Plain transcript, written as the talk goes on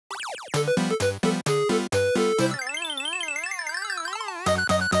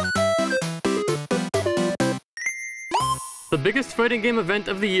The biggest fighting game event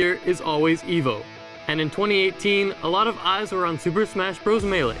of the year is always EVO, and in 2018, a lot of eyes were on Super Smash Bros.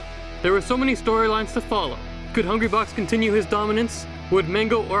 Melee. There were so many storylines to follow. Could Hungrybox continue his dominance? Would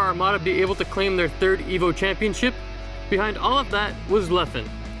Mang0 or Armada be able to claim their third EVO championship? Behind all of that was Leffen,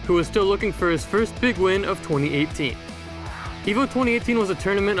 who was still looking for his first big win of 2018. EVO 2018 was a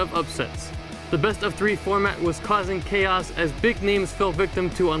tournament of upsets. The best of 3 format was causing chaos as big names fell victim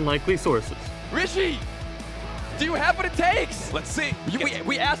to unlikely sources. Rishi! Do you have what it takes? Let's see.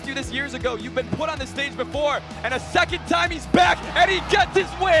 We asked you this years ago. You've been put on the stage before, and a second time he's back, and he gets his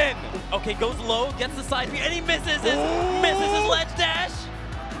win! Okay, goes low, gets the side B, and he misses his ledge dash!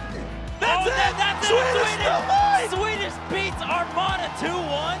 That's it! That's it! Swedish beats Armada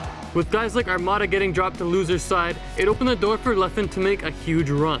 2-1! With guys like Armada getting dropped to loser's side, it opened the door for Leffen to make a huge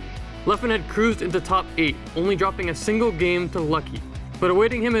run. Leffen had cruised into top 8, only dropping a single game to Lucky. But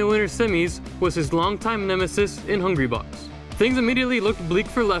awaiting him in winner's semis was his longtime nemesis in Hungrybox. Things immediately looked bleak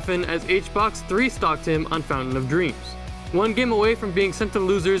for Leffen as HBox 3-stocked him on Fountain of Dreams. One game away from being sent to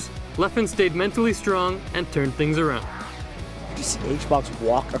losers, Leffen stayed mentally strong and turned things around. Did you see HBox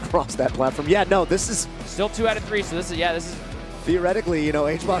walk across that platform? Yeah, no, this is... Still 2 out of 3, so this is... Theoretically, you know,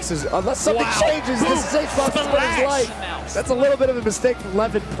 HBox is, unless something changes, this is HBox's winner's life. That's a little bit of a mistake from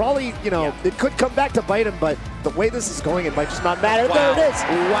Leffen. Probably, you know, it could come back to bite him, but the way this is going, it might just not matter. Wow. There it is.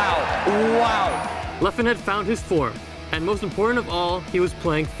 Wow. Leffen had found his form, and most important of all, he was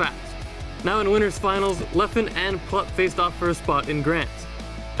playing fast. Now in winners finals, Leffen and Plup faced off for a spot in Grants.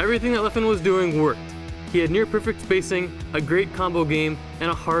 Everything that Leffen was doing worked. He had near perfect spacing, a great combo game,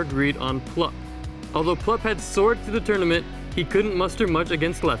 and a hard read on Plup. Although Plup had soared through the tournament, he couldn't muster much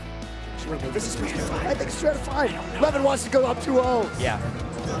against Leffen. This is stratified. I think it's stratified. Leffen wants to go up 2-0. Yeah.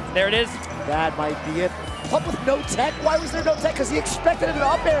 There it is. That might be it. Plup with no tech. Why was there no tech? Because he expected an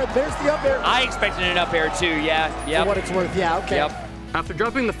up air, and there's the up air. I expected an up air too, yeah. For what it's worth, yeah, okay. Yep. After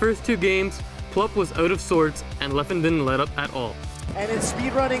dropping the first 2 games, Plup was out of sorts, and Leffen didn't let up at all. And in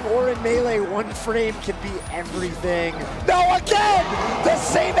speedrunning or in Melee, 1 frame can be everything. No, again! The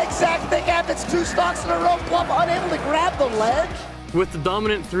same exact thing happens 2 stocks in a row. Plup unable to grab the ledge. With the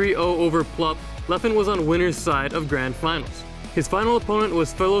dominant 3-0 over Plup, Leffen was on winner's side of Grand Finals. His final opponent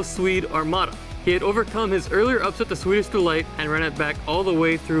was fellow Swede Armada. He had overcome his earlier upset to Swedish Delight and ran it back all the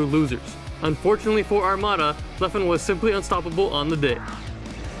way through losers. Unfortunately for Armada, Leffen was simply unstoppable on the day.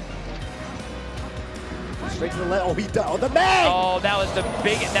 Straight to the left. Oh, he does. Oh, the Mang! Oh, that was the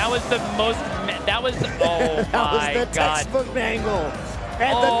big, that was the most, that was, oh that my was the God. textbok Mang0.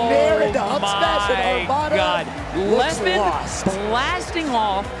 And the nair into up smash and Armada Leffen lost. blasting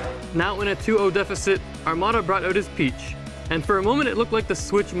off. Now in a 2-0 deficit, Armada brought out his peach. And for a moment it looked like the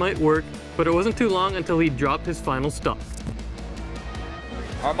switch might work, but it wasn't too long until he dropped his final stock.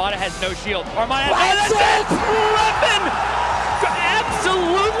 Armada has no shield. Armada has Leffen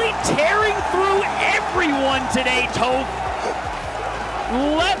absolutely tearing through everyone today, Toph.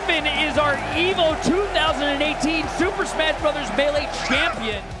 Leffen is our EVO 2018 Super Smash Bros. Melee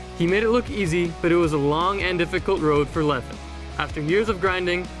champion. He made it look easy, but it was a long and difficult road for Leffen. After years of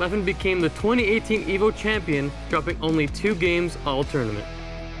grinding, Leffen became the 2018 EVO champion, dropping only 2 games all tournament.